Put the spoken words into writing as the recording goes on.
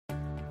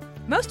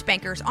Most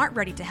bankers aren't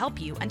ready to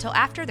help you until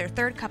after their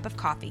third cup of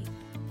coffee.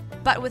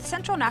 But with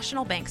Central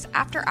National Bank's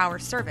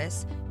after-hours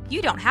service,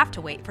 you don't have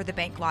to wait for the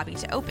bank lobby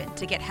to open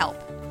to get help.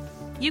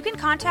 You can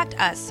contact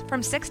us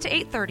from 6 to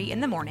 8:30 in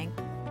the morning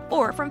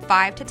or from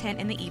 5 to 10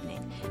 in the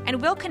evening,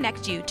 and we'll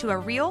connect you to a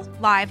real,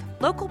 live,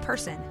 local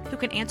person who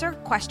can answer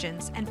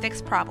questions and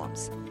fix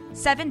problems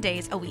 7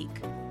 days a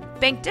week.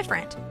 Bank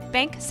different.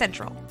 Bank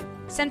Central.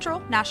 Central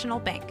National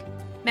Bank.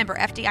 Member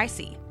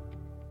FDIC.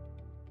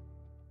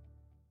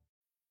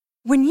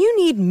 When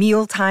you need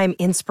mealtime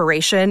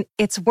inspiration,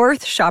 it's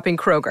worth shopping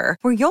Kroger,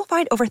 where you'll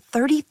find over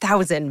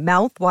 30,000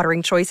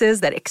 mouth-watering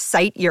choices that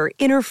excite your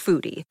inner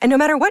foodie. And no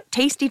matter what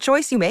tasty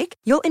choice you make,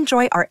 you'll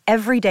enjoy our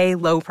everyday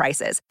low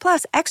prices,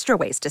 plus extra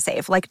ways to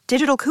save, like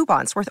digital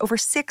coupons worth over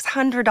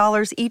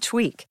 $600 each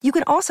week. You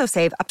can also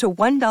save up to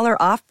 $1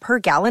 off per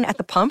gallon at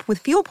the pump with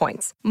fuel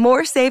points.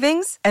 More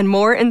savings and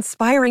more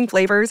inspiring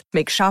flavors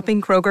make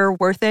shopping Kroger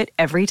worth it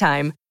every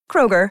time.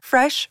 Kroger,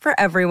 fresh for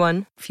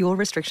everyone. Fuel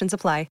restrictions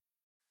apply.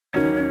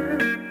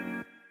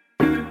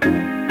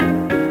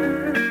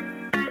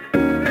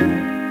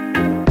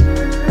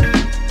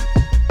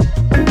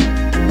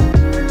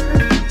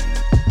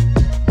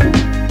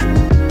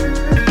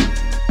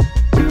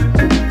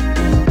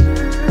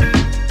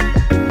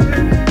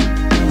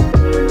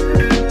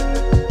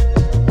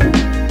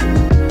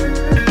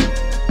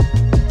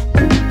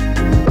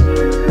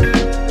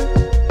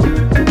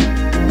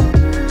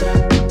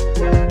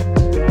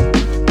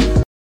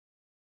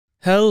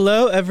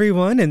 Hello,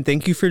 everyone, and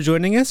thank you for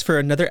joining us for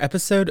another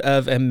episode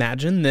of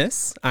Imagine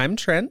This. I'm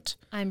Trent.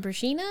 I'm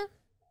Brashina.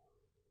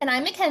 And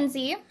I'm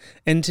Mackenzie.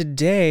 And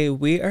today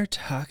we are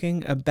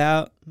talking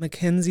about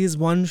Mackenzie's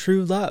one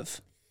true love,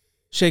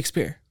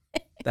 Shakespeare.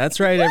 That's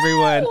right,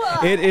 everyone.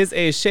 It is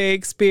a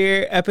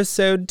Shakespeare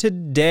episode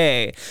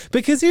today.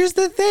 Because here's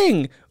the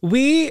thing.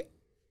 We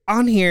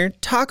on here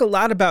talk a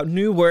lot about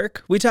new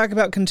work. We talk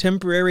about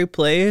contemporary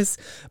plays,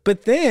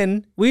 but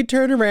then we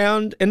turn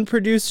around and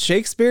produce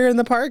Shakespeare in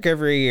the Park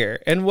every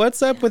year. And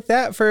what's up with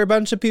that for a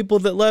bunch of people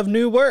that love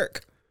new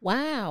work?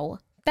 Wow,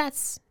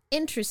 that's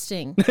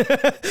interesting.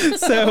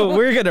 So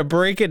we're going to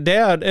break it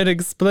down and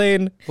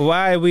explain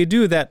why we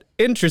do that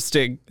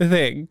interesting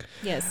thing.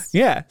 Yes.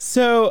 Yeah.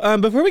 So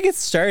before we get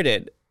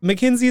started,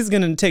 Mackenzie's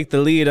going to take the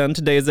lead on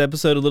today's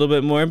episode a little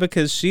bit more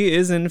because she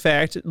is, in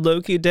fact,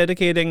 low-key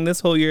dedicating this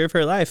whole year of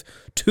her life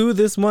to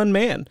this one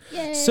man.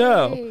 Yay.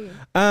 So,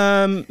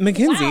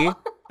 Mackenzie, wow.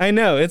 I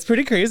know, it's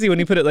pretty crazy when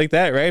you put it like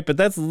that, right? But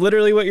that's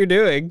literally what you're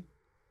doing.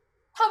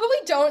 Probably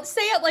don't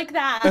say it like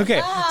that.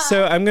 Okay,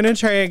 so I'm going to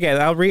try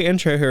again. I'll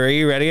re-intro her. Are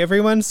you ready,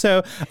 everyone?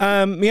 So,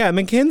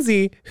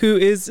 Mackenzie, who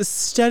is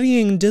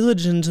studying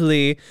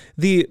diligently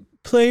the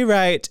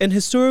playwright and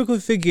historical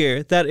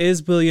figure that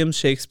is William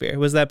Shakespeare.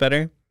 Was that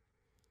better?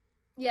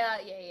 Yeah.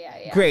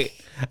 Great.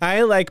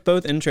 I like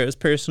both intros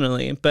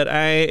personally, but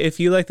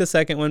if you like the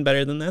second one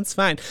better, then that's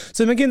fine.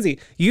 So Mackenzie,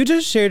 you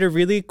just shared a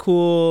really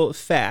cool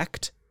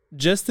fact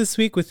just this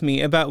week with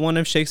me about one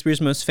of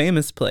Shakespeare's most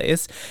famous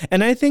plays,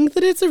 and I think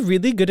that it's a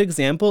really good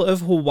example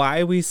of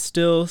why we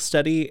still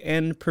study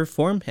and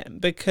perform him,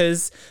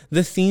 because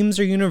the themes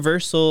are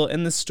universal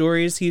and the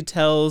stories he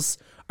tells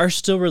are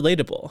still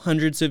relatable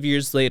hundreds of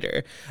years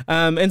later.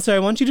 And so I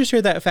want you to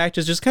share that fact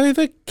as just kind of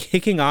a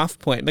kicking off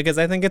point, because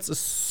I think it's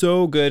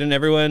so good and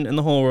everyone in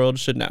the whole world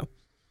should know.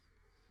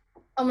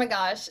 Oh my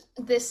gosh,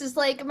 this is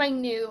like my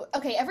new,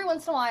 okay, every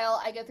once in a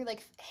while I go through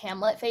like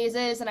Hamlet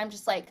phases and I'm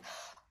just like,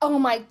 oh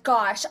my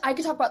gosh, I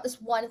could talk about this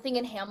one thing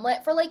in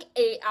Hamlet for like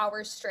 8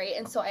 hours straight.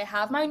 And so I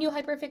have my new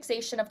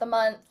hyperfixation of the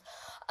month.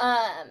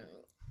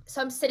 So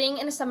I'm sitting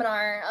in a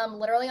seminar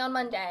literally on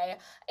Monday,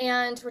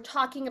 and we're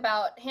talking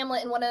about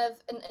Hamlet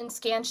in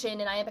scansion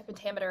and iambic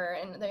pentameter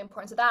and the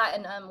importance of that.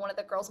 And one of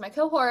the girls in my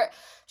cohort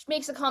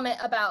makes a comment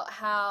about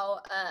how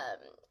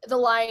the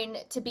line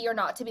 "to be or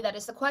not to be, that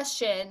is the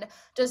question"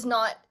 does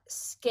not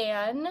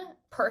scan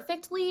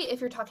perfectly if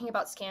you're talking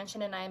about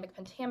scansion and iambic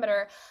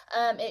pentameter.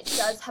 It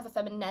does have a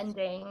feminine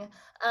ending,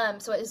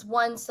 so it is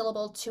one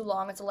syllable too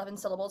long. It's 11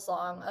 syllables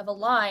long of a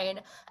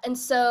line, and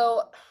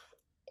so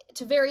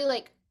to very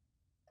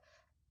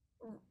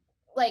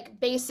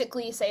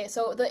basically say,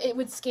 so it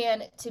would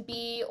scan "to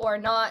be or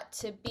not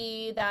to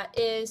be, that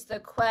is the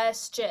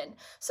question."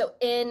 So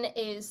in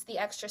is the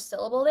extra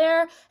syllable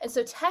there. And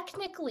so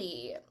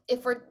technically,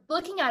 if we're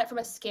looking at it from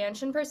a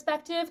scansion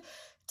perspective,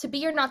 "to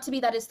be or not to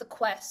be, that is the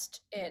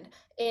question."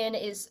 In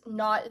is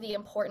not the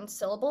important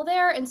syllable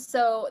there. And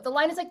so the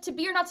line is like, "to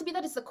be or not to be,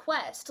 that is the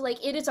quest."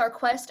 Like, it is our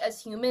quest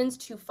as humans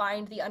to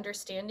find the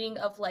understanding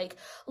of like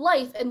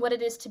life and what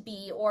it is to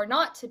be or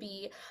not to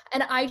be.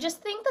 And I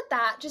just think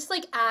that just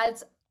like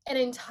adds an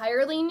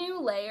entirely new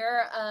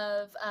layer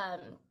of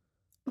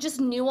just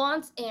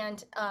nuance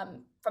and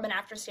from an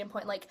actor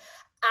standpoint, like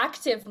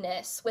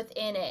activeness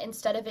within it,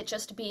 instead of it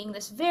just being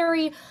this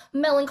very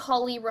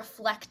melancholy,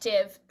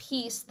 reflective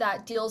piece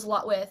that deals a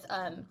lot with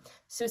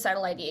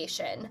suicidal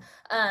ideation.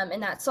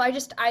 And that, so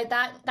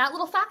that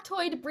little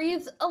factoid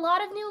breathes a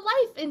lot of new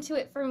life into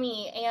it for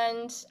me,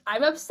 and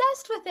I'm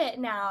obsessed with it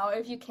now,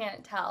 if you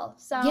can't tell.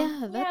 So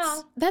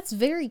that's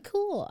very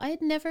cool. I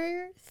had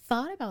never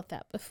thought about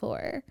that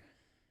before.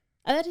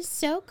 That is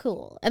so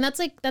cool. And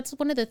that's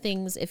one of the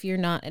things, if you're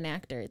not an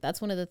actor,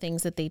 that's one of the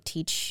things that they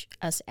teach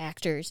us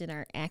actors in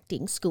our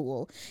acting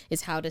school,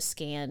 is how to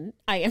scan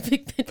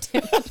iambic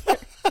pentameter.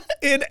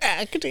 In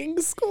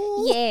acting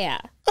school? Yeah.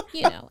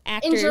 You know,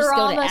 actors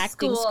go to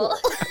acting school.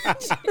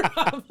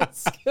 Drama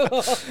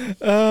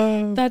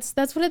school.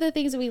 That's one of the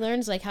things that we learned,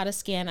 is like how to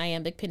scan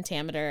iambic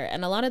pentameter.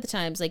 And a lot of the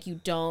times, like, you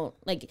don't,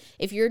 like,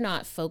 if you're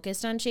not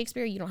focused on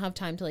Shakespeare, you don't have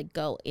time to like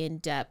go in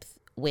depth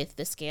with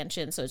the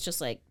scansion. So it's just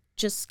like,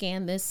 just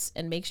scan this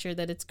and make sure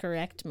that it's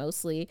correct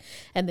mostly,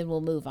 and then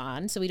we'll move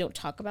on. So we don't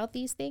talk about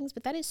these things,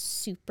 but that is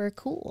super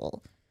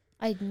cool.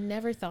 I'd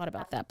never thought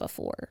about that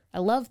before. I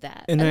love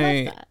that. And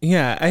I love that.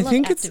 Yeah, I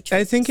think it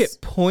choices.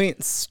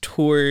 points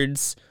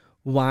towards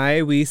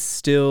why we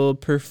still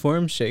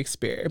perform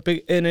Shakespeare.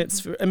 But and it's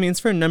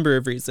for a number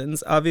of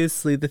reasons.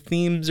 Obviously, the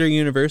themes are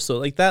universal.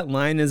 Like, that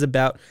line is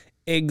about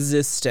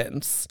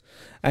existence.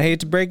 I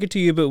hate to break it to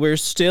you, but we're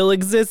still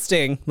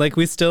existing. Like,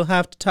 we still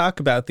have to talk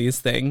about these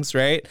things,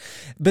 right?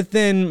 But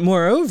then,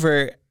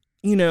 moreover,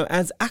 you know,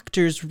 as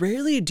actors,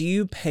 rarely do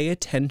you pay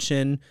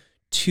attention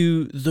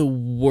to the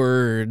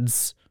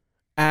words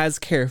as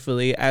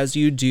carefully as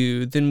you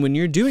do than when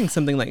you're doing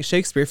something like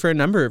Shakespeare, for a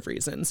number of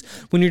reasons.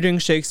 When you're doing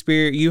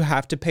Shakespeare, you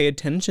have to pay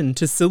attention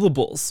to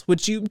syllables,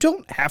 which you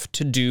don't have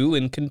to do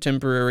in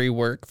contemporary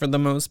work for the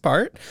most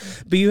part.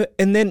 But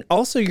then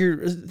also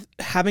you're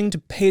having to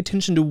pay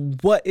attention to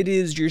what it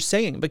is you're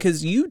saying,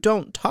 because you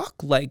don't talk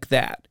like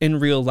that in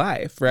real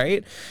life,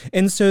 right?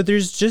 And so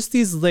there's just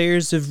these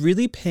layers of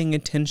really paying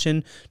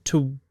attention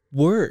to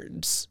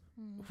words,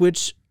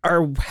 which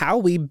are how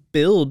we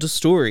build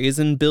stories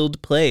and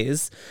build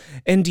plays,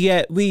 and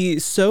yet we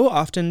so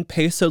often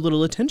pay so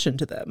little attention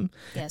to them.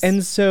 Yes.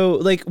 And so,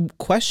 like,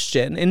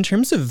 question, in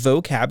terms of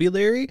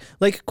vocabulary,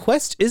 like,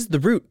 quest is the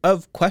root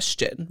of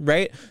question,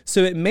 right?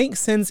 So it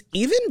makes sense,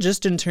 even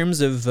just in terms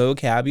of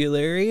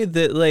vocabulary,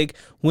 that, like,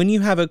 when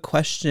you have a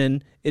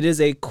question, it is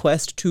a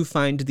quest to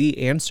find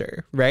the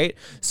answer, right?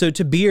 So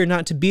to be or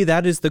not to be,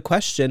 that is the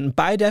question,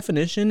 by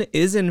definition,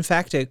 is in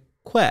fact a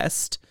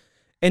quest.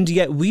 And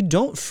yet we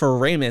don't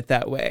frame it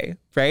that way,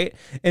 right?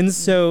 And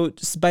so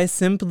just by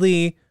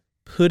simply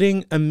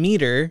putting a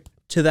meter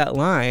to that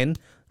line,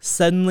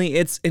 suddenly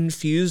it's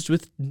infused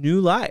with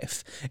new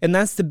life. And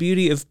that's the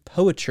beauty of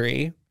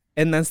poetry.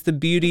 And that's the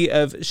beauty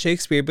of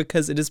Shakespeare,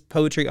 because it is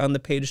poetry on the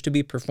page to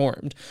be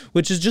performed,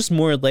 which is just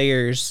more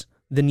layers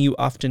than you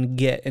often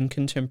get in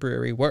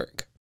contemporary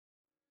work.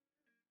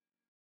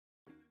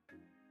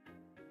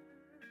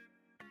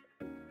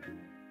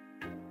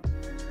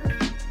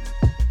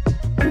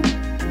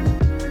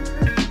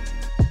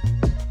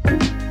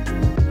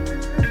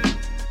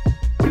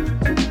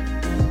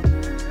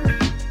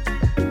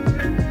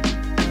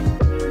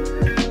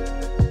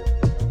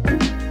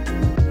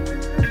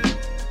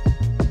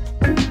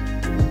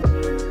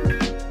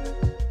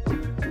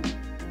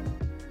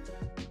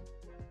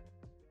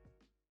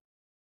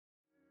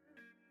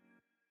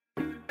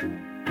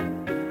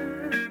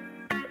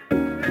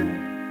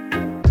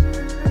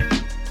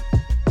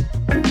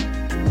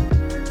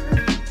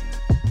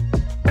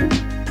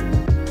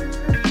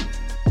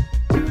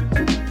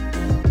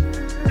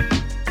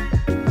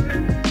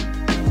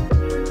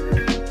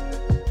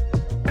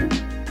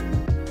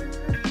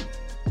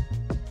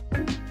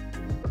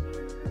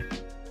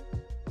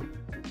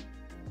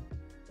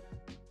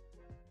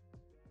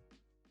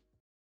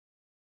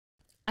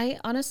 I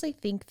honestly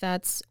think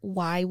that's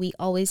why we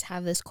always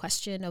have this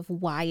question of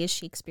why is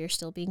Shakespeare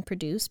still being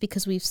produced?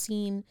 Because we've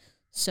seen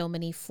so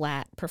many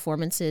flat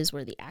performances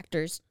where the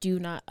actors do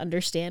not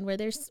understand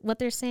what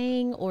they're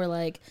saying, or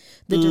like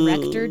the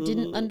director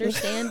didn't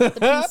understand what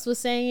the piece was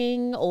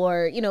saying,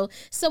 or, you know,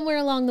 somewhere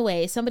along the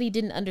way somebody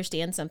didn't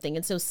understand something,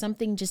 and so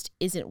something just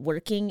isn't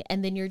working,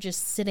 and then you're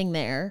just sitting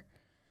there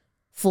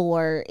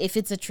for, if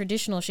it's a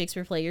traditional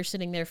Shakespeare play, you're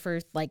sitting there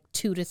for like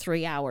 2 to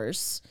 3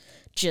 hours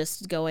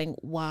just going,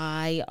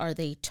 why are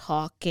they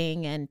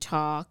talking and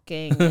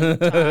talking and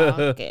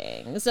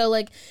talking? So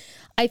like,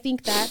 I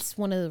think that's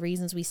one of the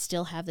reasons we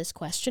still have this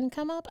question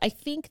come up. I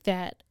think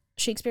that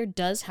Shakespeare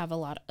does have a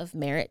lot of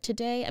merit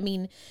today. I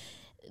mean,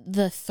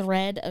 the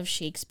thread of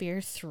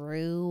Shakespeare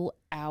through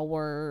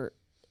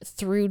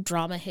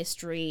drama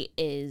history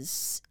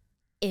is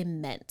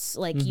immense.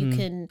 Like, you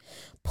can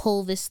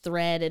pull this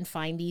thread and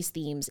find these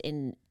themes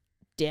in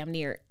damn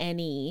near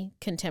any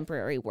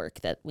contemporary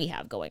work that we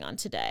have going on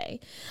today.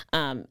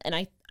 And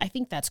I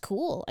think that's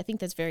cool. I think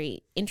that's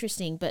very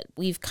interesting, but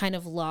we've kind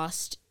of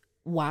lost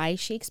why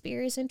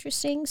Shakespeare is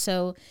interesting.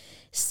 So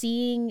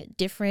seeing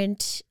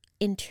different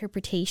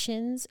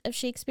interpretations of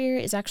Shakespeare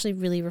is actually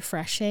really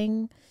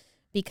refreshing,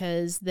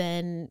 because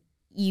then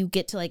you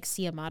get to like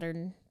see a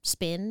modern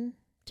spin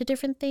to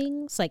different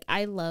things. Like,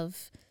 I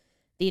love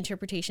the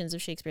interpretations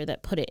of Shakespeare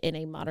that put it in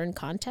a modern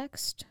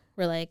context,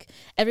 where like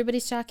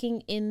everybody's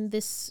talking in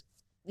this,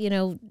 you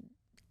know,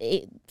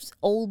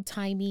 old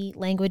timey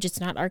language. It's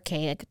not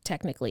archaic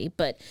technically,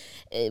 but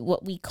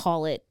what we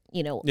call it,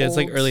 you know, yeah, it's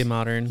like early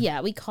modern.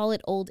 Yeah, we call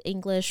it Old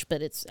English,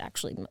 but it's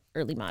actually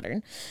early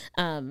modern.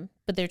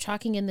 But they're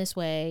talking in this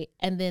way,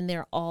 and then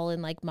they're all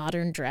in like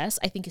modern dress.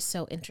 I think is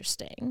so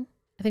interesting.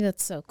 I think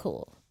that's so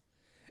cool.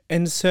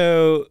 And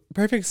so,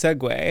 perfect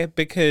segue,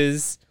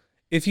 because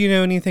if you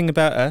know anything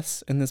about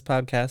us in this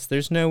podcast,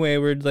 there's no way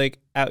we're like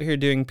out here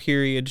doing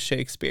period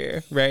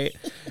Shakespeare, right?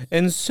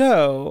 And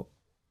so,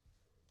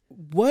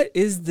 what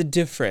is the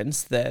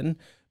difference then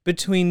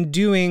between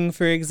doing,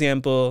 for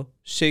example,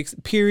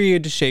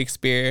 period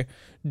Shakespeare,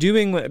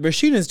 doing what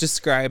Rashina's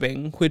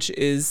describing, which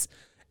is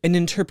an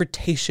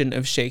interpretation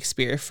of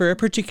Shakespeare for a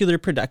particular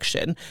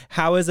production?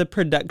 How is a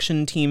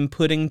production team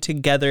putting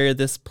together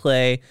this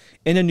play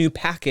in a new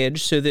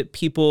package so that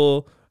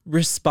people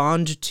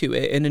respond to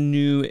it in a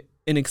new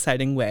and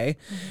exciting way?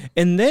 Mm-hmm.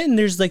 And then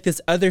there's like this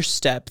other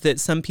step that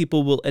some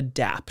people will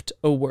adapt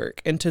a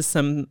work into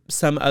some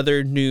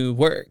other new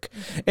work.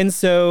 Mm-hmm. And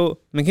so,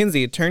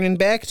 Mackenzie, turning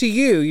back to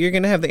you, you're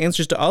going to have the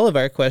answers to all of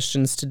our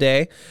questions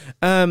today.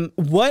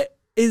 What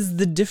is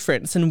the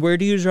difference, and where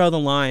do you draw the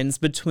lines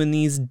between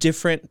these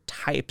different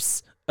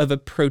types of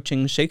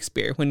approaching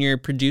Shakespeare when you're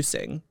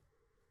producing?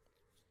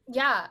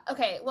 Yeah,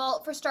 okay.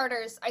 Well, for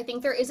starters, I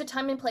think there is a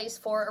time and place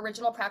for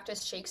original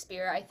practice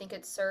Shakespeare. I think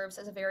it serves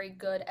as a very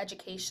good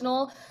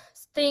educational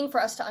thing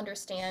for us to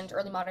understand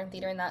early modern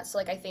theater in that. So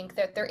like I think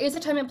that there is a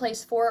time and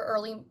place for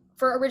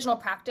original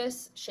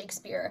practice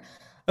Shakespeare.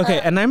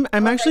 Okay, and I'm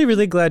actually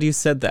really glad you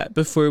said that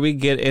before we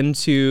get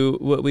into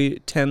what we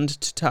tend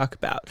to talk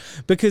about,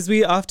 because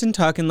we often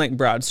talk in like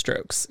broad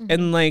strokes. Mm-hmm.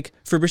 And like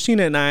for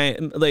Rashina and I,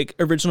 like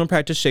original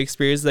practice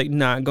Shakespeare is like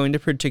not going to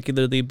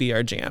particularly be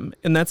our jam,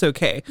 and that's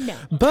okay. No.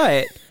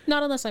 But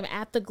not unless I'm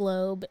at the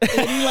Globe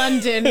in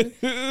London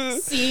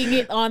seeing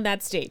it on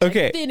that stage.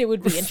 Okay, like, then it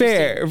would be interesting.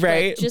 Fair,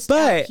 right? But just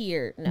out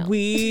here, no.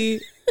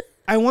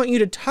 I want you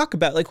to talk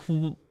about like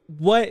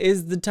what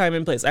is the time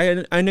and place?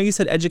 I know you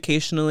said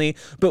educationally,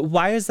 but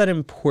why is that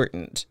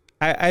important?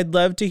 I'd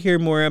love to hear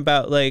more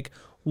about like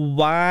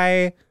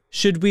why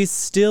should we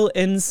still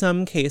in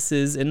some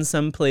cases, in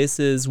some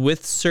places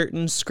with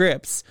certain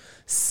scripts,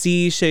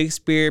 see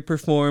Shakespeare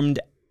performed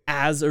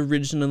as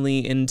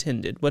originally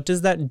intended? What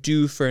does that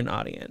do for an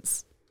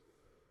audience?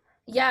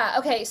 Yeah,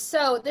 okay,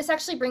 so this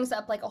actually brings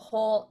up like a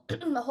whole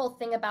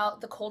thing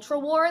about the culture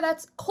war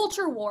that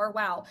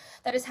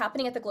is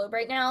happening at the Globe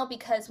right now,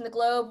 because when the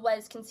Globe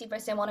was conceived by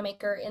Sam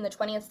Wanamaker in the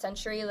 20th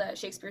century, the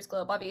Shakespeare's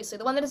Globe, obviously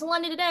the one that is in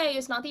London today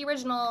is not the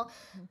original.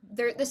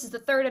 This is the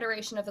third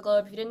iteration of the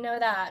Globe, if you didn't know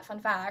that, fun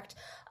fact.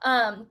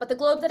 But the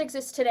Globe that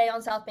exists today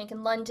on South Bank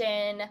in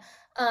London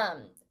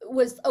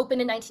was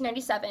opened in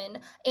 1997,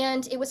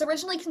 and it was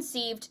originally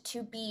conceived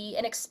to be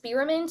an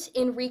experiment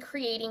in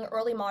recreating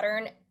early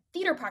modern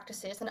theater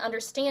practices and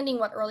understanding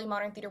what early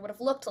modern theater would have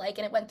looked like.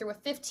 And it went through a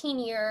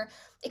 15-year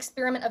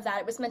experiment of that.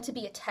 It was meant to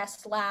be a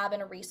test lab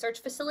and a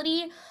research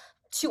facility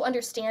to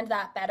understand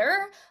that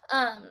better.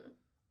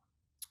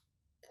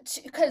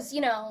 Because,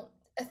 you know,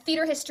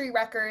 theater history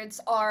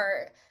records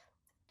are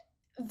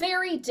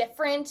very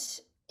different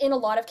in a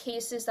lot of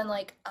cases than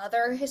like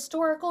other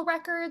historical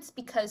records,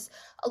 because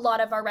a lot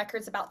of our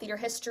records about theater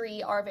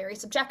history are very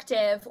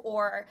subjective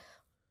or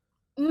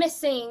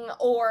missing,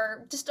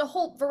 or just a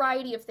whole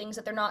variety of things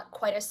that they're not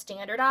quite as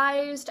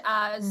standardized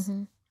as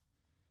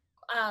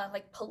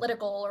like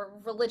political or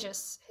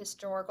religious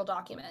historical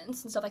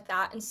documents and stuff like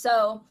that. And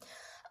so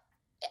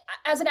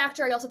as an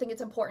actor, I also think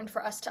it's important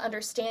for us to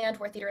understand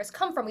where theater has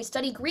come from. We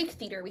study Greek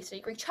theater, we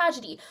study Greek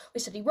tragedy,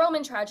 we study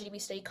Roman tragedy, we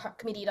study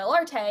commedia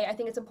dell'arte. I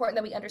think it's important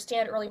that we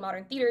understand early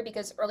modern theater,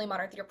 because early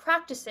modern theater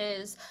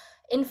practices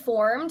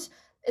informed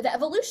the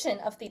evolution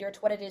of theater to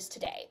what it is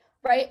today,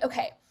 right?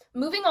 Okay.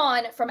 Moving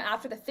on from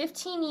after the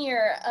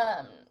 15-year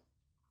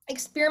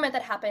experiment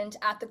that happened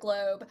at the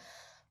Globe,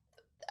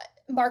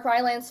 Mark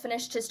Rylance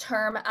finished his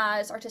term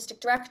as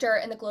artistic director,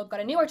 and the Globe got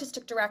a new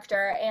artistic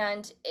director,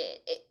 and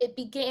it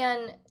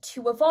began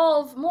to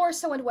evolve more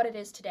so into what it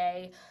is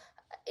today.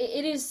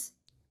 Today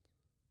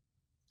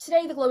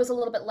the Globe is a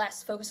little bit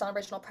less focused on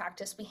original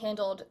practice. We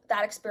handled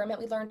that experiment.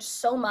 We learned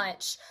so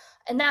much.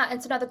 And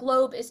so now the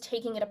Globe is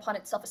taking it upon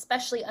itself,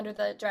 especially under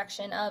the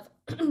direction of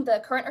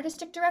the current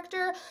artistic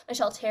director,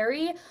 Michelle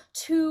Terry,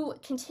 to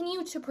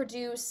continue to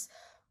produce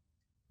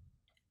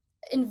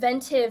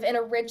inventive and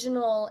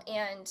original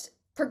and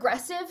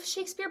progressive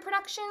Shakespeare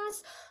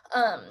productions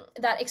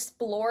that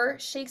explore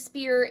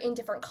Shakespeare in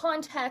different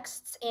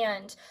contexts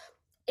and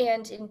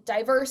in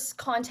diverse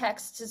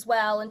contexts as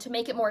well, and to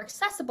make it more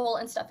accessible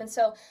and stuff. And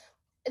so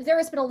there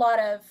has been a lot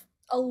of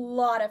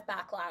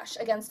backlash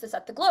against this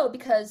at the Globe,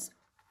 because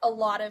a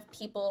lot of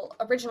people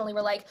originally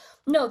were like,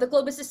 no, the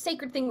Globe is a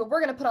sacred thing, but we're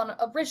going to put on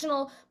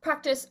original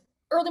practice,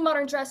 early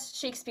modern dress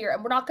Shakespeare,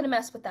 and we're not going to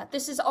mess with that.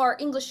 This is our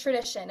English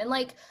tradition. And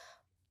like,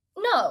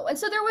 no. And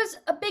so there was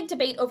a big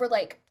debate over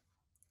like,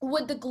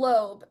 would the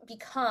Globe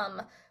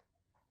become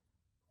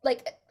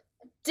like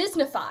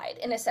Disneyfied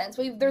in a sense.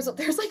 There's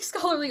like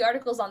scholarly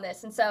articles on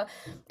this, and so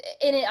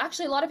and it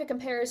actually, a lot of it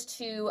compares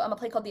to a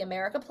play called The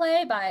America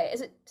Play by,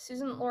 is it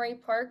Susan Laurie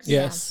Parks?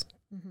 Yes.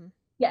 Yeah. Mm-hmm.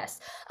 Yes.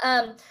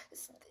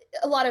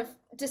 A lot of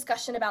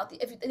discussion about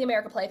the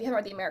America Play. If you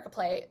haven't read The America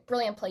Play,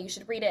 brilliant play, you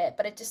should read it.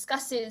 But it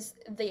discusses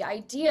the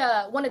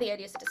idea. One of the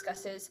ideas it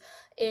discusses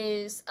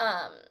is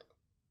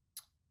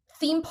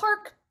theme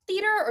park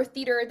theater, or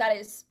theater that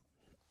is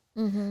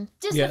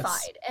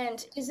Disneyfied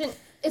and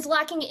is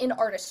lacking in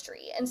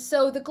artistry. And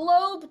so the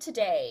Globe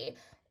today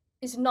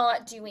is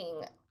not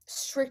doing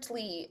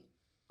strictly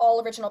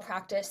all original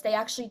practice. They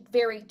actually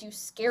do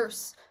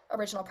scarce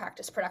original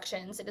practice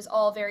productions. It is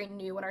all very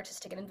new and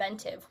artistic and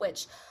inventive,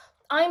 which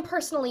I'm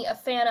personally a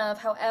fan of.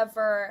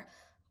 However,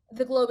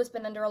 the Globe has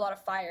been under a lot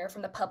of fire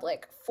from the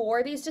public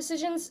for these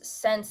decisions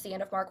since the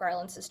end of Mark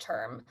Rylance's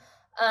term.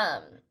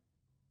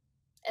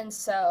 And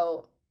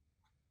so,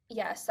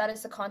 yes, that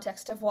is the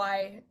context of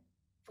why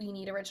we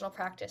need original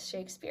practice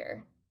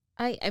Shakespeare.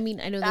 I mean,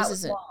 I know this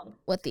isn't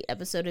what the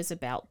episode is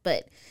about,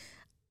 but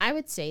I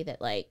would say that,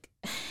 like,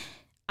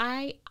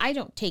 I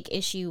don't take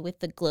issue with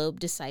the Globe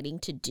deciding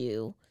to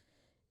do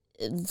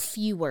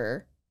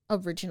fewer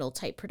original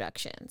type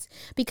productions,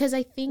 because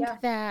I think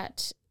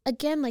that,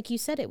 again, like you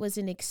said, it was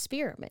an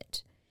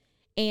experiment.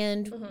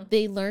 And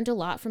they learned a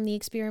lot from the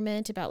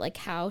experiment about like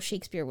how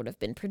Shakespeare would have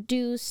been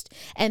produced.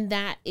 And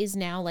that is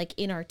now like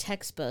in our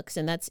textbooks,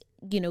 and that's,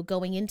 you know,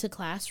 going into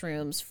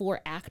classrooms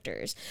for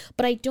actors.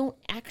 But I don't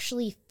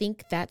actually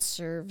think that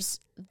serves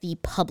the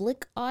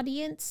public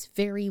audience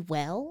very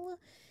well,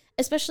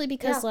 especially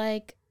because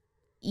like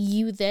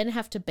you then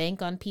have to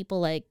bank on people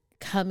like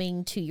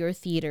coming to your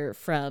theater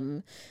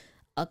from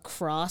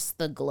across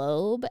the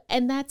globe,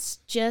 and that's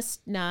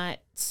just not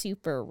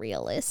super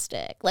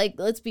realistic. Like,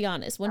 let's be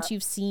honest, once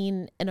you've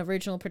seen an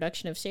original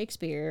production of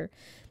Shakespeare,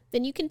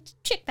 then you can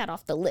check that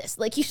off the list.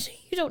 Like, you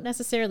don't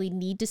necessarily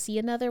need to see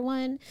another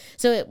one.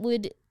 So it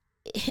would,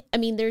 I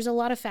mean, there's a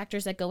lot of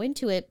factors that go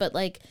into it, but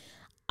like,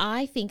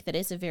 I think that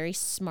it's a very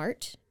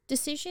smart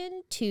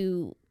decision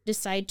to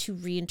decide to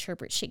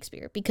reinterpret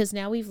Shakespeare, because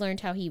now we've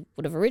learned how he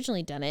would have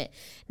originally done it.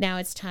 Now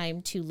it's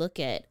time to look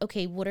at,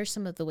 okay, what are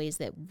some of the ways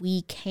that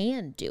we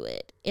can do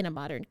it in a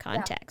modern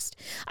context?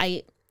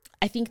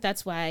 I think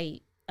that's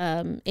why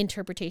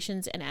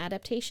interpretations and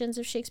adaptations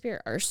of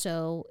Shakespeare are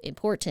so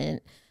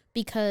important,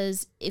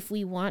 because if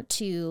we want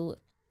to,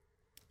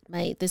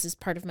 this is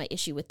part of my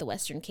issue with the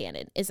Western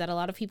canon, is that a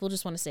lot of people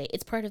just want to say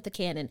it's part of the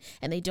canon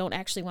and they don't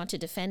actually want to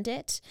defend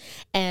it.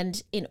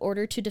 And in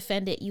order to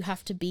defend it, you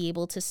have to be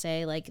able to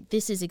say, like,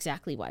 this is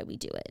exactly why we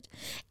do it.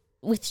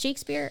 With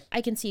Shakespeare,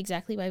 I can see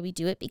exactly why we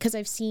do it, because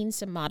I've seen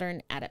some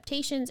modern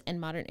adaptations and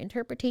modern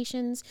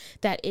interpretations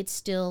that it's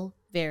still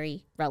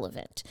very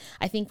relevant.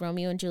 I think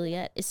Romeo and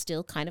Juliet is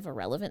still kind of a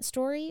relevant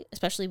story,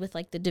 especially with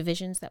like the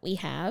divisions that we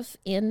have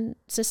in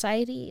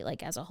society,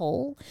 like as a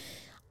whole.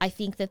 I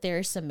think that there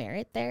is some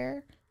merit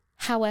there.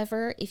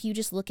 However, if you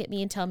just look at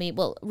me and tell me,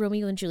 well,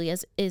 Romeo and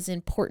Juliet is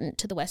important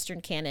to the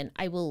Western canon,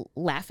 I will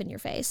laugh in your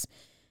face,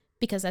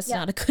 because that's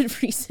not a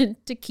good reason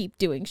to keep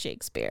doing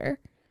Shakespeare.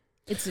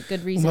 It's a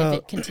good reason if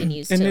it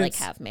continues to like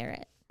have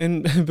merit.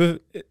 And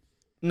but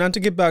not to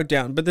get bogged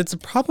down, but it's a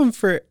problem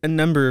for a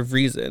number of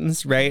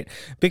reasons, right?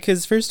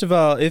 Because first of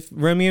all, if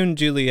Romeo and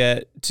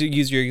Juliet, to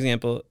use your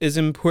example, is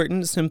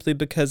important simply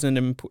because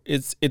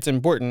it's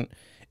important,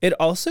 it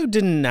also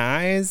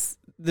denies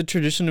the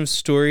tradition of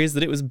stories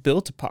that it was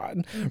built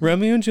upon.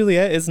 Romeo and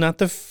Juliet is not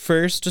the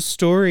first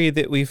story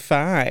that we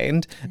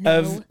find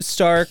of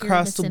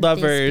star-crossed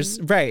lovers.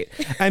 Bisbee. Right.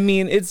 I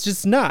mean, it's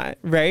just not,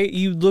 right?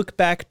 You look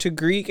back to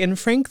Greek, and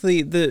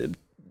frankly, the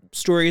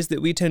stories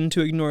that we tend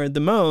to ignore the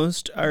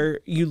most are,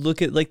 you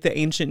look at like the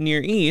ancient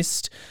Near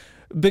East,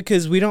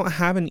 because we don't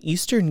have an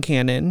Eastern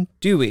canon,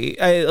 do we?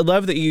 I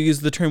love that you use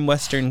the term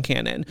Western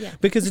canon,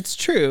 because it's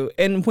true.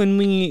 And when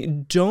we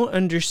don't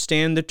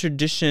understand the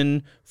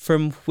tradition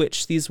from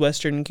which these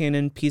Western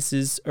canon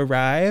pieces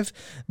arrive,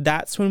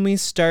 that's when we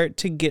start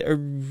to get a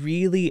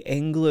really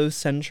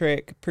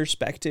Anglo-centric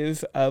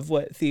perspective of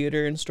what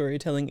theater and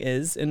storytelling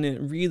is, and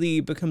it really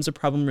becomes a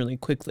problem really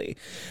quickly.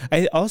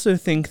 I also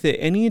think that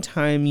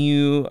anytime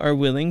you are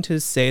willing to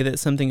say that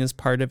something is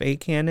part of a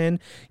canon,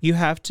 you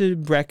have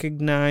to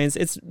recognize,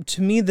 it's,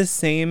 to me, the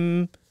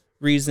same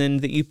reason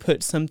that you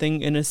put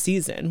something in a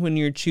season when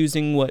you're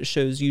choosing what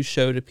shows you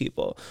show to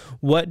people.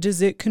 What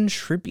does it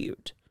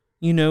contribute?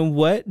 You know,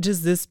 what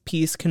does this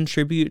piece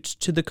contribute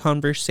to the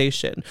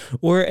conversation?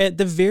 Or at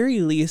the very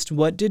least,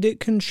 what did it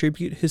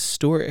contribute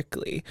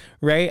historically,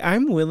 right?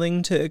 I'm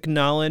willing to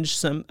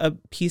acknowledge a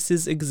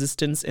piece's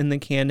existence in the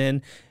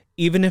canon,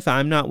 even if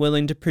I'm not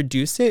willing to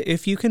produce it,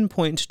 if you can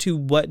point to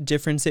what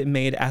difference it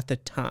made at the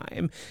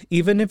time.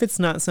 Even if it's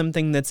not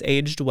something that's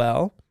aged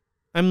well,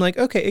 I'm like,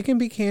 okay, it can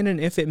be canon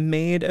if it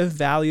made a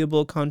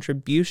valuable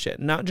contribution,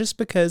 not just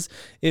because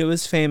it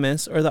was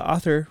famous or the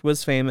author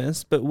was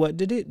famous, but what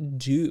did it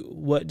do?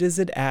 What does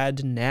it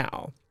add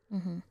now?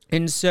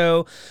 And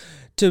so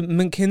to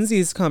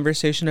Mackenzie's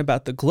conversation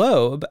about the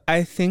Globe,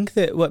 I think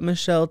that what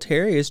Michelle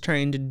Terry is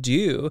trying to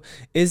do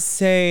is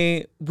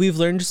say, we've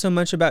learned so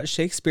much about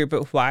Shakespeare,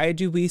 but why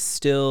do we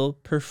still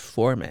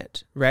perform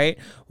it, right?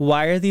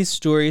 Why are these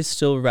stories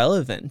still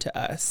relevant to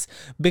us?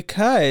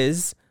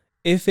 Because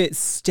if it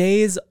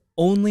stays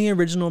only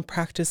original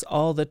practice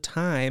all the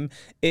time,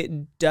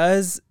 it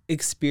does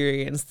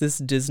experience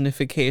this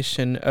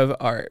Disneyfication of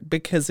art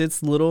because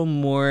it's little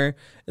more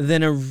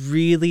than a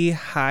really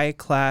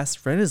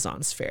high-class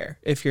Renaissance fair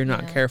if you're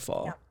not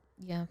careful.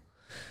 Yeah.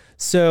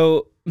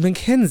 So,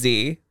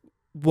 Mackenzie,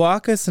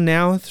 walk us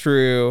now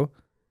through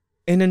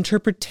an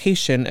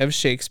interpretation of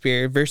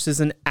Shakespeare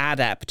versus an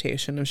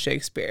adaptation of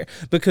Shakespeare,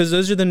 because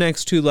those are the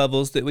next two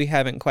levels that we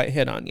haven't quite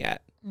hit on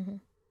yet.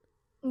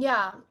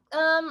 Yeah.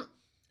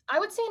 I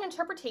would say an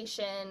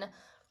interpretation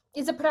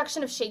is a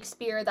production of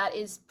Shakespeare that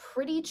is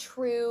pretty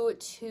true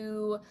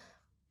to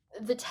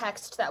the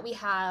text that we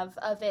have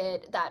of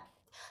it, that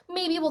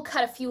maybe we'll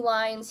cut a few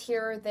lines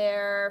here or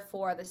there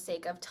for the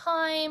sake of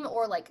time,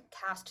 or like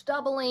cast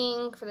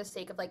doubling for the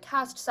sake of like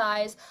cast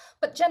size,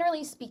 but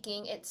generally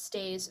speaking, it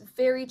stays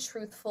very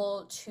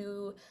truthful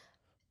to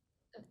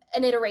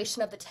an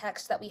iteration of the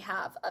text that we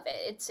have of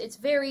it. It's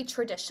very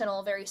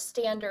traditional, very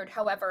standard.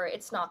 However,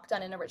 it's not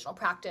done in original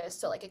practice.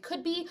 So like it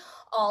could be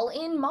all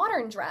in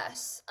modern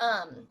dress.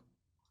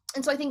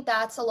 And so I think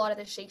that's a lot of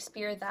the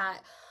Shakespeare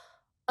that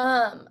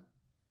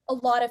a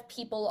lot of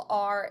people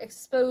are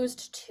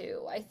exposed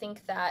to. I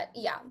think that,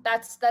 yeah,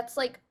 that's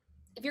like,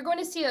 if you're going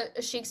to see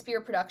a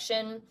Shakespeare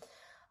production,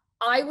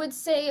 I would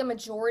say a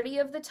majority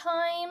of the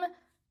time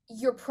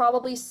you're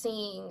probably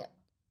seeing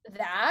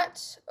that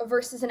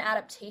versus an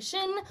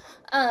adaptation,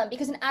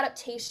 because an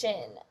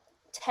adaptation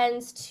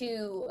tends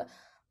to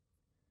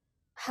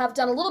have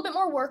done a little bit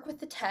more work with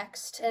the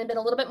text and been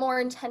a little bit more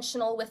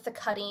intentional with the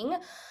cutting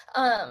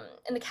and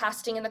the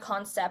casting and the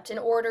concept in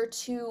order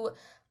to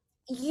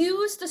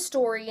use the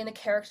story and the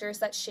characters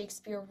that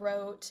Shakespeare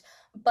wrote,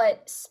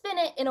 but spin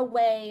it in a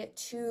way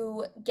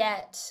to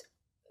get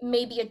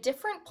maybe a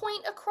different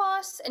point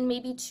across, and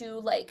maybe to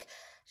like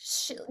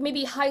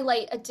maybe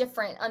highlight a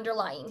different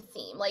underlying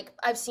theme. Like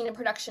I've seen a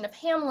production of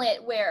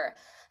Hamlet where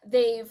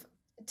they've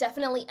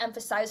definitely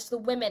emphasized the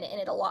women in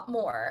it a lot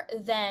more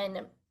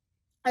than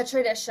a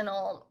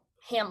traditional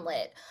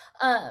Hamlet.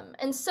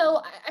 And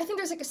so I think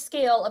there's like a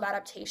scale of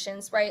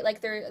adaptations, right? Like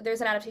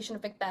there's an adaptation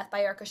of Macbeth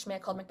by Erica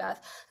Schmidt called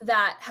Macbeth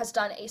that has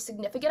done a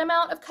significant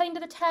amount of cutting to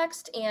the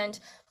text and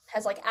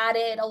has like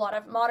added a lot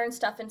of modern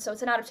stuff. And so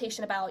it's an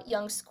adaptation about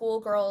young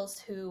schoolgirls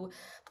who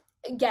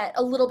get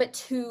a little bit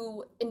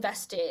too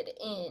invested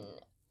in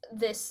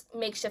this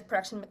makeshift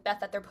production of Macbeth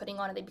that they're putting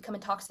on, and they become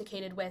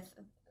intoxicated with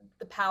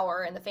the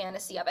power and the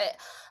fantasy of it.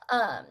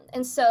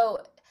 And so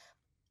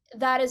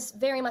that is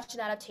very much an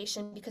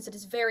adaptation because it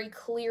is very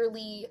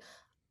clearly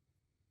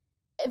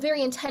a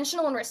very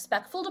intentional and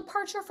respectful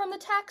departure from the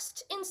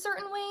text in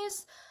certain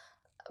ways,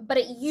 but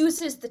it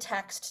uses the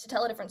text to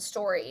tell a different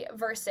story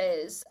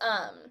versus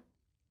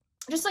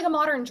just like a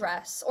modern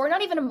dress, or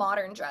not even a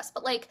modern dress,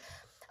 but like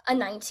a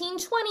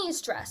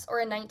 1920s dress or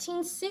a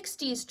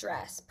 1960s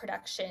dress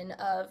production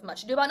of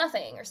Much Ado About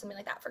Nothing or something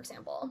like that, for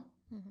example.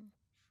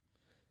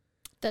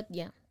 That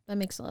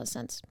makes a lot of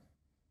sense.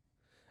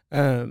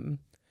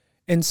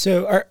 And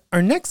so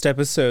our next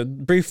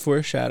episode, brief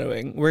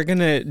foreshadowing, we're going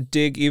to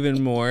dig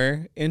even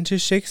more into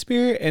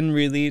Shakespeare and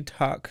really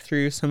talk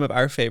through some of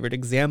our favorite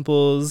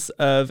examples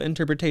of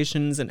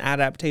interpretations and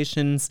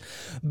adaptations.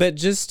 But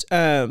just,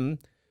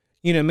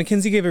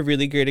 Mackenzie gave a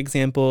really great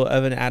example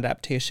of an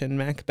adaptation.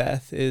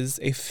 Macbeth is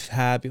a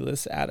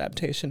fabulous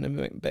adaptation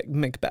of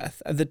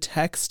Macbeth. The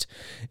text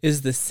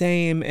is the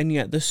same, and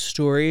yet the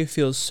story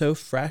feels so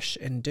fresh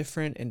and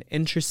different and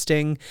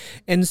interesting.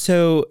 And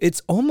so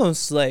it's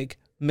almost like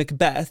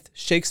Macbeth,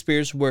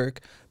 Shakespeare's work,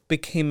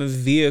 became a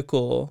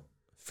vehicle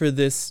for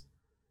this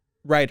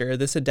writer,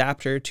 this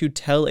adapter, to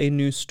tell a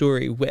new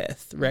story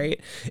with,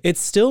 right? It's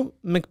still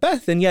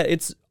Macbeth, and yet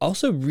it's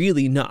also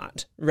really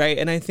not, right?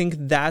 And I think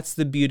that's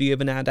the beauty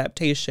of an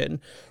adaptation.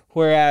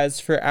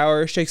 Whereas for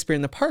our Shakespeare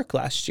in the Park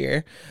last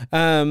year,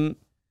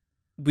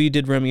 we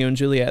did Romeo and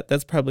Juliet.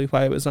 That's probably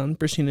why it was on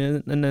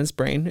Brashina and Nan's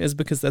brain, is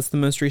because that's the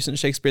most recent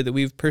Shakespeare that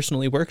we've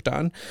personally worked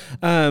on.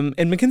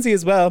 And Mackenzie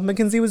as well.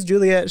 Mackenzie was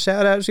Juliet.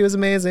 Shout out. She was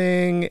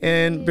amazing.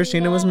 And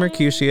Brashina was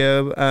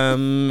Mercutio.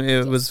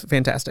 It was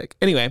fantastic.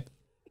 Anyway,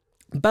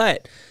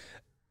 but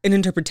an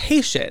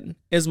interpretation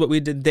is what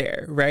we did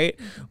there, right?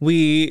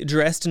 We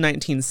dressed in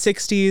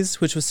 1960s,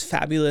 which was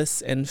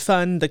fabulous and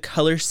fun. The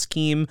color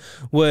scheme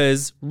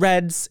was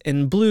reds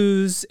and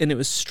blues, and it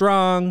was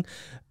strong.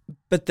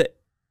 But the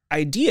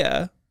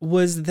idea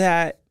was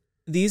that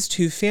these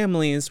two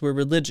families were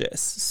religious.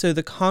 So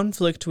the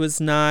conflict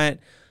was not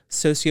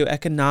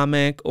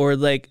socioeconomic or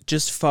like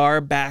just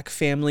far back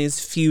families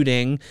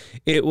feuding.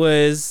 It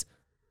was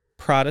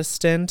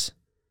Protestant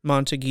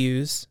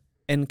Montagues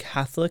and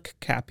Catholic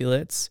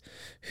Capulets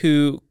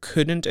who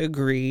couldn't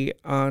agree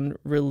on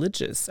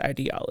religious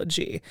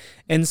ideology.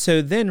 And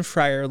so then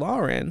Friar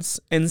Lawrence,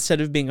 instead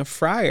of being a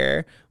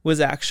friar,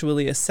 was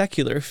actually a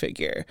secular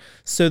figure.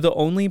 So the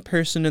only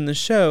person in the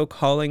show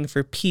calling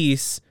for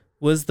peace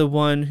was the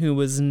one who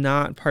was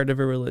not part of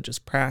a religious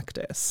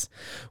practice,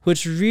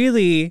 which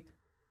really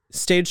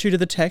stayed true to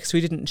the text.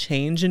 We didn't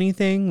change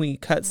anything. We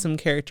cut some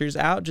characters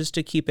out just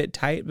to keep it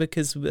tight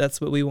because that's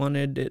what we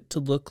wanted it to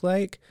look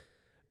like.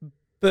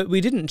 But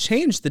we didn't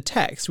change the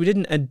text. We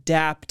didn't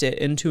adapt it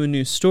into a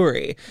new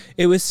story.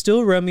 It was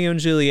still Romeo and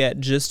Juliet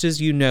just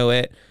as you know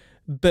it,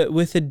 but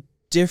with a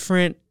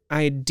different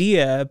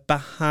idea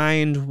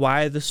behind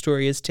why the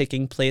story is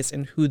taking place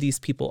and who these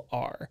people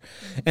are.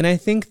 And I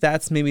think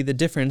that's maybe the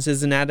difference.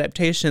 Is an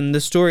adaptation, the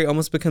story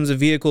almost becomes a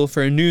vehicle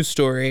for a new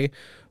story,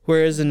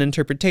 whereas an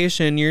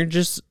interpretation, you're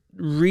just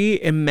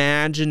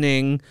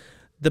reimagining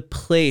the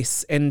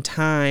place and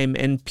time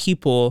and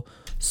people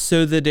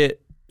so that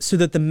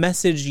the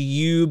message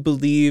you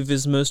believe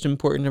is most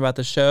important about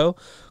the show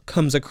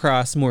comes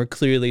across more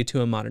clearly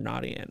to a modern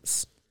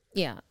audience.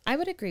 Yeah, I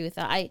would agree with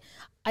that.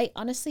 I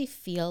honestly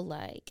feel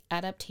like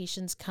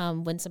adaptations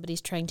come when somebody's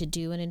trying to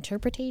do an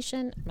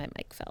interpretation. My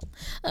mic fell.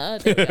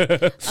 There we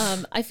go.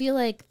 I feel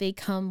like they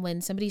come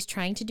when somebody's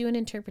trying to do an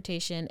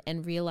interpretation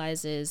and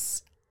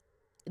realizes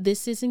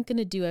this isn't going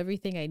to do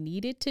everything I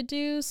need it to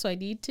do, so I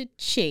need to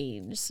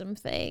change some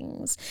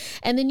things.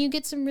 And then you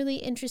get some really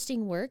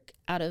interesting work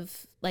out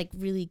of like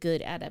really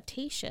good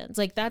adaptations.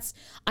 Like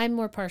I'm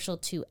more partial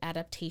to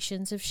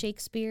adaptations of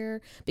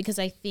Shakespeare because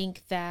I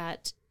think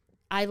that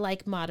I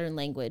like modern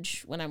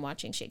language when I'm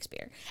watching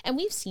Shakespeare. And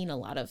we've seen a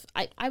lot of,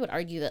 I would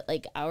argue that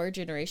like our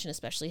generation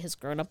especially has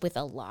grown up with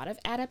a lot of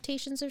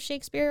adaptations of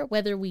Shakespeare,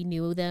 whether we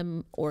knew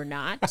them or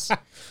not.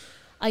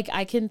 Like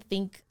I can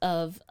think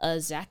of a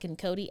Zack and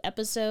Cody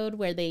episode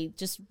where they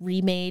just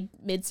remade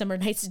Midsummer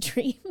Night's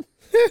Dream.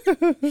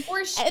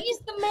 Or She's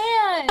the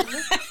Man.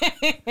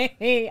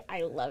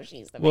 I love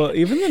She's the Man. Well,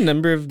 even the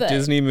number of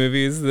Disney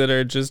movies that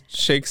are just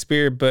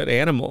Shakespeare but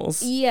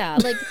animals. Yeah,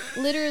 like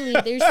literally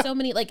there's so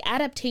many, like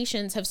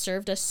adaptations have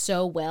served us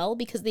so well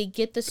because they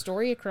get the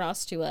story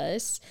across to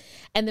us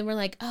and then we're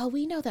like, oh,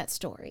 we know that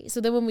story.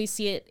 So then when we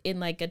see it in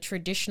like a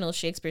traditional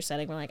Shakespeare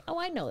setting, we're like, oh,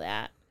 I know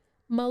that.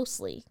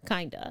 Mostly,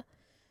 kinda.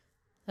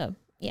 So,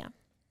 yeah.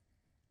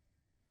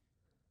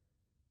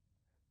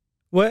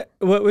 What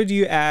would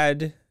you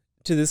add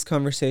to this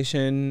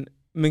conversation,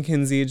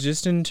 Mackenzie,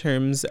 just in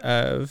terms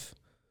of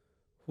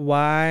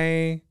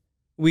why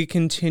we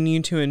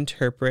continue to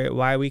interpret,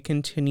 why we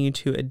continue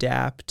to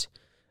adapt,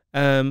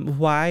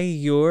 why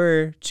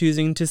you're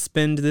choosing to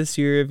spend this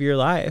year of your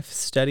life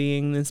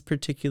studying this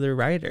particular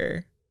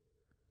writer?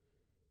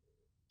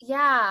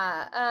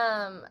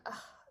 Yeah,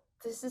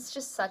 this is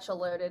just such a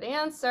loaded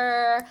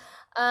answer.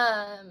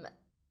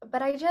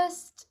 But I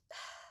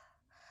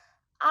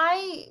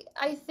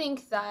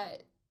think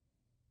that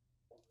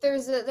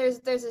there's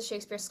a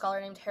Shakespeare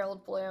scholar named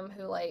Harold Bloom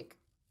who, like,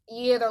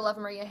 you either love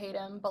him or you hate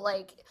him, but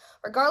like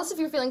regardless of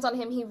your feelings on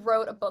him, he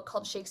wrote a book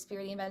called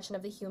Shakespeare, The Invention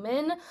of the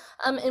Human,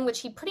 in which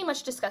he pretty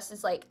much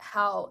discusses like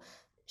how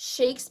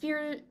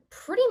Shakespeare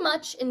pretty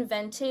much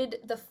invented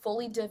the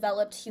fully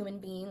developed human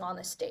being on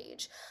the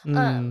stage,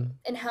 and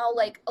how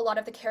like a lot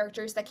of the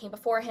characters that came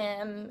before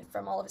him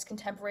from all of his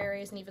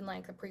contemporaries and even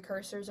like the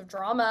precursors of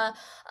drama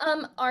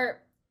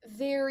are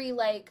very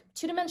like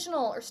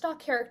two-dimensional or stock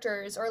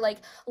characters or like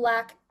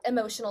lack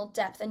emotional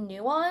depth and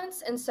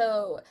nuance. And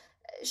so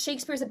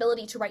Shakespeare's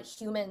ability to write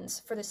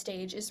humans for the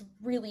stage is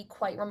really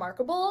quite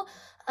remarkable.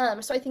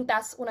 So I think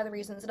that's one of the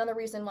reasons. Another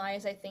reason why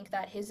is I think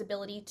that his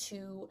ability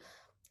to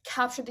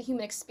capture the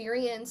human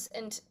experience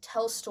and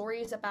tell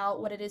stories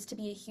about what it is to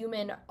be a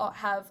human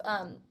have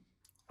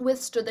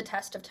withstood the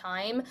test of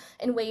time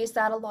in ways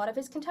that a lot of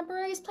his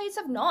contemporaries plays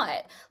have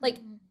not. Like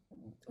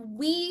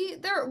we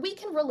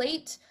can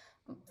relate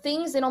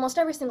things in almost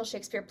every single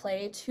Shakespeare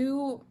play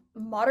to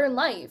modern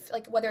life,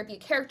 like whether it be a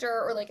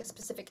character or like a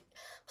specific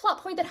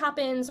plot point that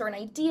happens or an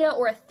idea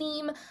or a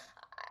theme.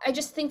 I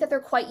just think that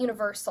they're quite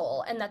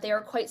universal and that they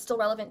are quite still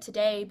relevant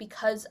today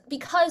because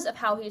of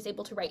how he is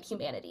able to write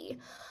humanity.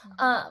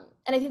 And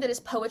I think that his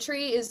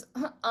poetry is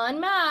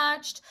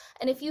unmatched.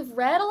 And if you've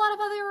read a lot of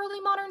other early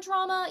modern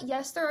drama,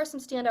 yes, there are some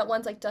standout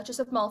ones like Duchess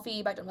of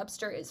Malfi by John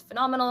Webster is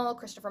phenomenal.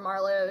 Christopher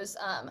Marlowe's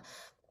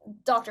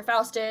Dr.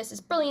 Faustus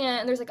is brilliant.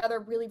 And there's like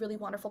other really, really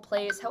wonderful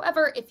plays.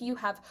 However, if you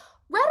have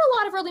read a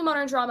lot of early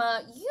modern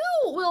drama, you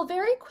will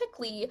very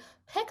quickly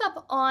pick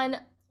up on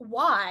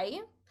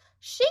why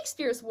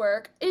Shakespeare's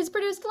work is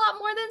produced a lot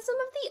more than some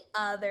of the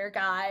other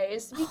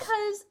guys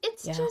because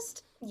it's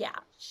just,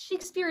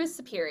 Shakespeare is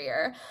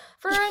superior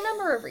for a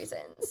number of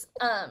reasons.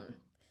 But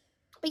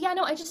yeah,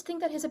 no, I just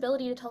think that his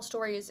ability to tell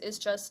stories is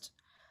just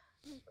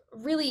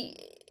really,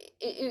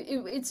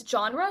 it's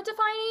genre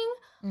defining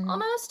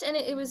almost. And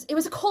it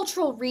was a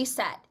cultural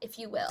reset, if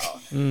you will.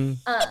 And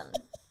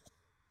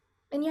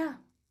yeah.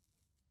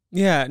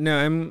 Yeah,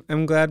 no,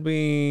 I'm glad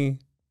we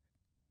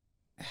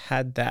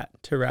had that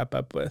to wrap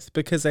up with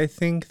because I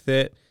think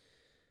that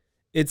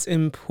it's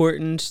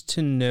important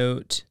to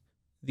note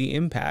the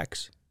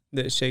impact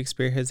that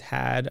Shakespeare has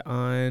had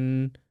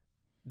on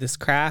this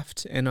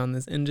craft and on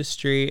this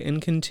industry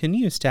and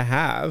continues to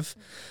have.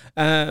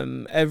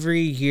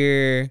 Every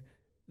year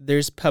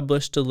there's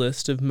published a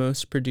list of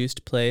most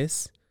produced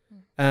plays,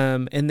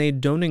 and they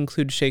don't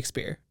include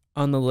Shakespeare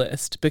on the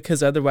list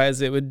because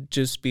otherwise it would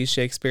just be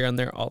Shakespeare on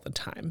there all the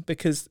time,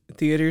 because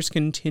theaters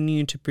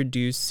continue to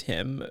produce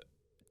him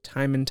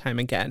time and time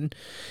again.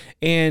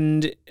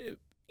 And,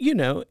 you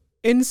know,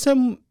 in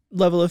some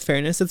level of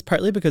fairness, it's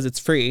partly because it's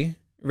free,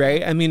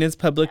 right? I mean, it's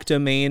public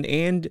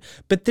domain,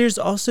 but there's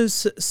also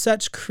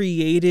such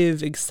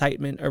creative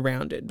excitement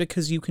around it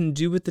because you can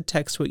do with the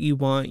text what you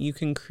want. You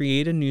can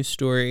create a new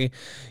story.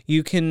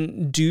 You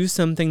can do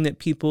something that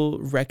people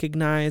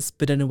recognize,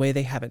 but in a way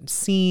they haven't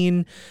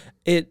seen.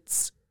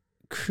 It's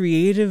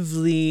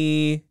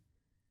creatively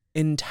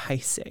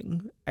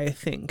enticing, I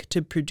think,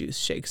 to produce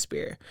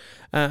Shakespeare.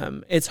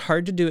 It's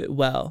hard to do it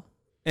well.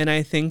 And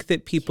I think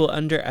that people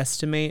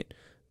underestimate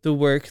the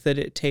work that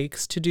it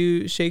takes to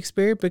do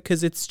Shakespeare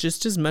because it's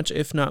just as much,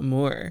 if not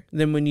more,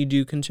 than when you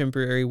do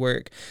contemporary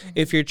work.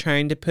 If you're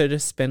trying to put a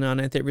spin on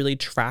it that really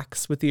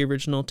tracks with the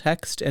original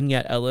text and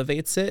yet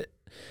elevates it,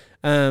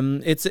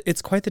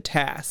 it's quite the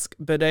task.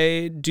 But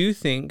I do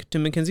think, to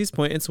Mackenzie's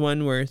point, it's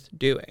one worth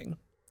doing.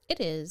 It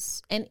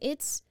is. And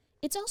it's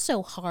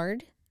also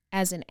hard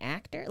as an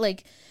actor.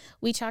 Like,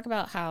 we talk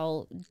about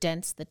how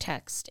dense the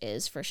text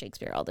is for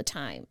Shakespeare all the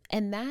time.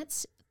 And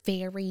that's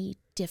very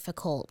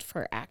difficult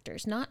for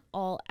actors. Not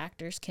all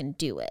actors can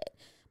do it,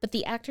 but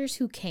the actors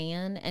who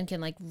can and can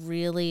like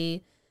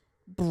really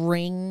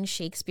bring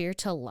Shakespeare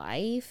to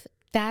life,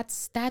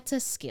 that's a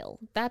skill.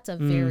 That's a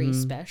very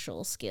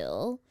special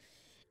skill.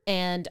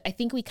 And I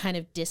think we kind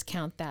of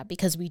discount that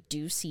because we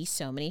do see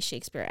so many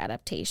Shakespeare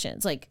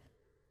adaptations. Like,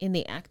 in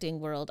the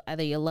acting world,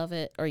 either you love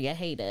it or you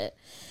hate it.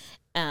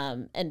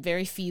 And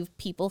very few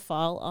people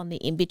fall on the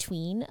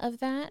in-between of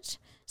that.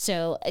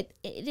 So it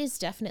is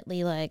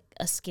definitely like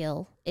a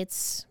skill.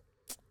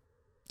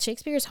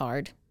 Shakespeare is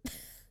hard,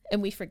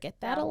 and we forget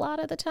that a lot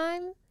of the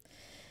time.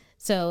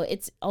 So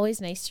it's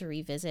always nice to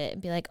revisit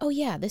and be like, oh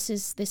yeah, this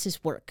is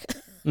work.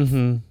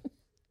 Mm-hmm.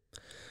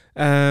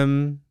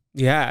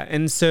 Yeah.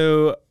 And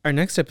so our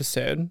next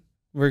episode,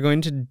 we're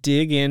going to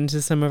dig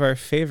into some of our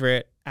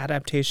favorite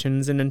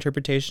adaptations and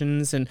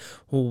interpretations and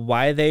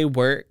why they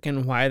work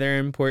and why they're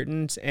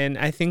important. And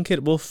I think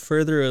it will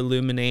further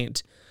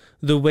illuminate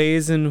the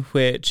ways in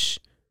which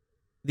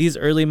these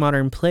early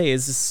modern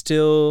plays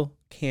still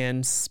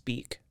can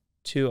speak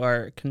to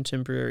our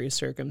contemporary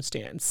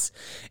circumstance.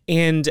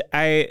 And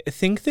I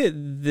think that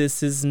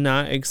this is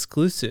not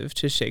exclusive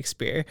to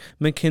Shakespeare.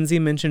 Mackenzie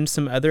mentioned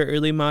some other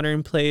early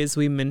modern plays.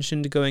 We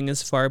mentioned going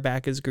as far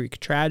back as Greek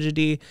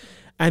tragedy.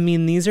 I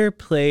mean, these are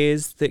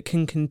plays that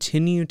can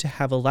continue to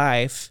have a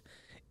life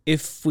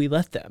if we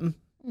let them.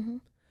 Mm-hmm.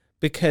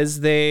 Because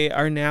they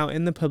are now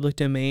in the public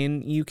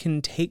domain. You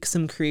can take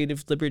some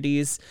creative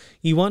liberties.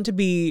 You want to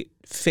be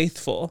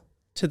faithful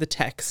to the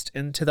text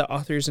and to the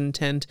author's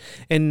intent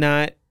and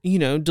not,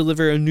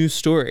 deliver a new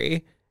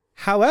story.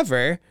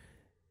 However,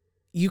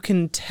 you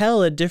can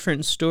tell a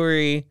different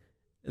story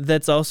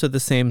that's also the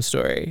same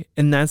story.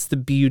 And that's the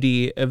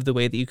beauty of the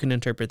way that you can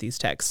interpret these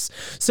texts.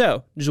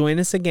 So join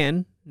us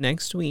again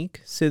next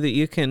week so that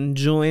you can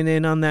join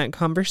in on that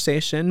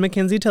conversation.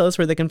 Mackenzie, tell us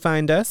where they can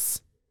find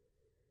us.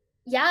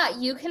 Yeah,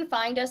 you can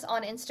find us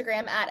on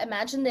Instagram at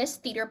Imagine This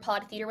Theater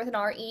Pod, theater with an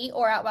R-E,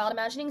 or at Wild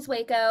Imaginings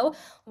Waco,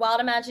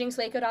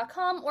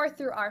 wildimaginingswaco.com, or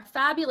through our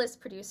fabulous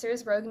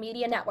producers, Rogue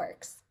Media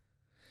Networks.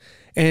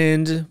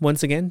 And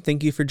once again,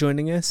 thank you for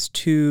joining us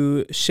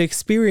to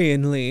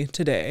Shakespeareanly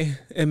today.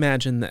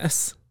 Imagine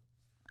this.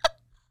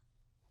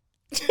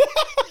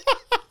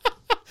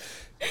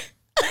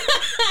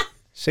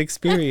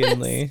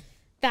 Shakespeareanly.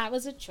 That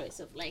was a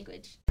choice of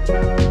language.